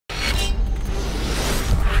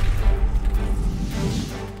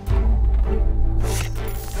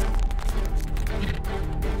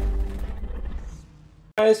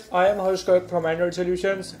Guys, I am Harshkar from Android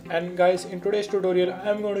Solutions, and guys, in today's tutorial I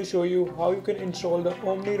am going to show you how you can install the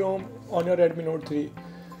Omni Rom on your Redmi Note 3.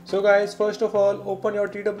 So guys, first of all, open your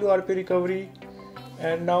TWRP recovery,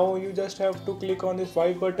 and now you just have to click on this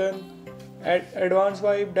wipe button. At advanced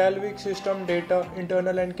wipe, Dalvik system data,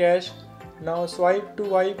 internal and cache. Now swipe to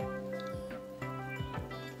wipe.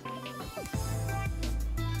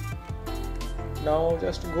 Now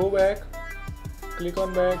just go back, click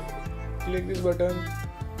on back, click this button.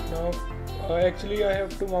 Now actually I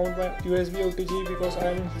have to mount my USB OTG because I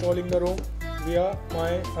am installing the ROM via my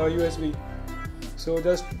USB. So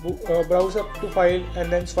just browse up to file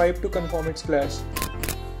and then swipe to confirm its flash.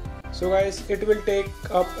 So guys, it will take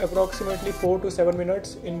up approximately 4 to 7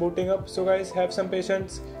 minutes in booting up. So guys, have some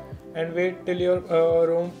patience and wait till your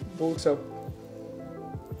ROM boots up.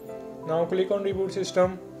 Now click on reboot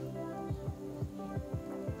system.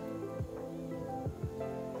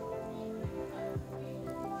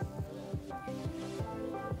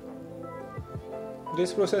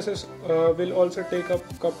 This process will also take up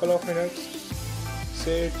couple of minutes,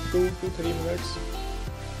 say 2 to 3 minutes.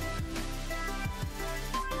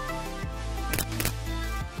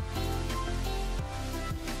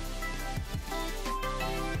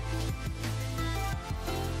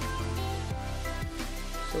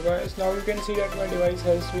 So guys, now you can see that my device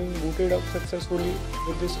has been booted up successfully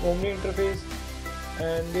with this Omni interface,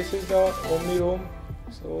 and this is the Omni Rom.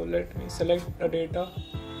 So let me select the data.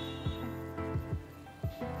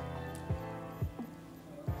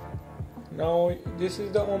 Now this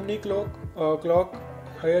is the Omni clock.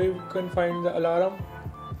 Here you can find the alarm.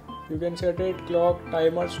 You can set it, clock,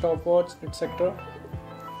 timer, stopwatch, etc.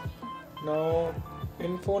 Now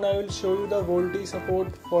in phone I will show you the VoLTE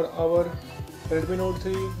support for our Redmi Note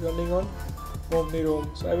 3 running on Omni Rom.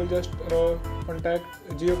 So I will just contact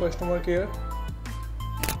Jio customer care,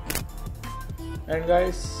 and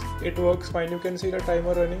guys, it works fine. You can see the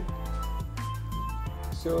timer running.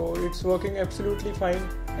 So it's working absolutely fine,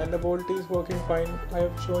 and the VoLTE is working fine. I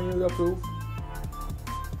have shown you the proof.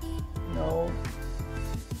 Now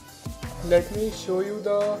let me show you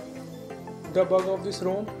the bug of this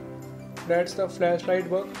ROM. That's the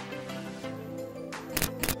flashlight bug.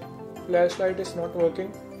 Flashlight is not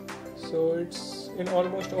working, so it's in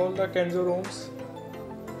almost all the Kenzo ROMs,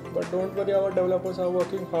 but don't worry, our developers are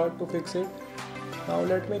working hard to fix it. Now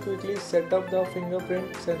let me quickly set up the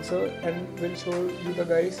fingerprint sensor and will show you the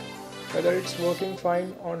guys whether it's working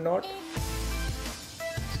fine or not.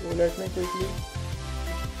 So let me quickly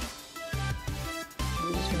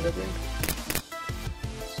do this fingerprint.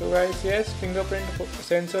 So guys, yes, fingerprint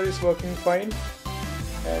sensor is working fine,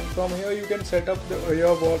 and from here you can set up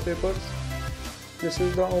your wallpapers. This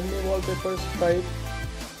is the Omni wallpapers type.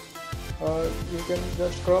 You can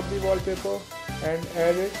just crop the wallpaper and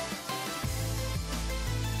add it.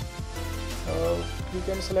 You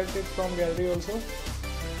can select it from gallery also.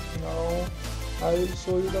 Now I will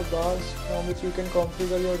show you the bars from which you can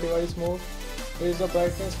configure your device mode. Here is the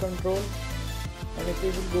brightness control, and if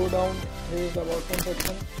you will go down, here is the button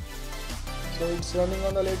section. So it's running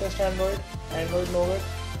on the latest Android Nougat,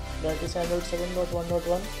 that is Android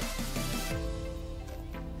 7.1.1.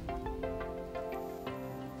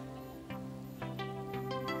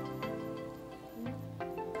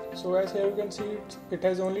 So guys, here you can see it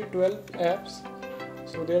has only 12 apps,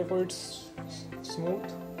 so therefore it's smooth.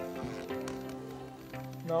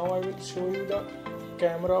 Now I will show you the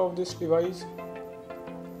camera of this device.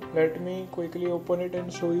 Let me quickly open it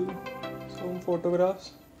and show you some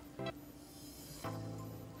photographs.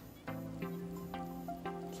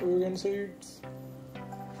 So you can see its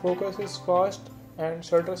focus is fast and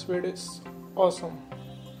shutter speed is awesome.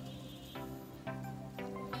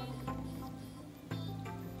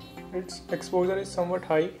 Its exposure is somewhat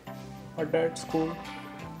high, but that's cool.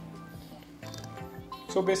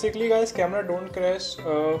 So basically guys, camera don't crash.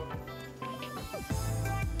 So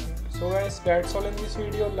guys, that's all in this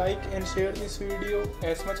video. Like and share this video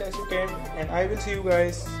as much as you can, and I will see you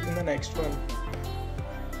guys in the next one.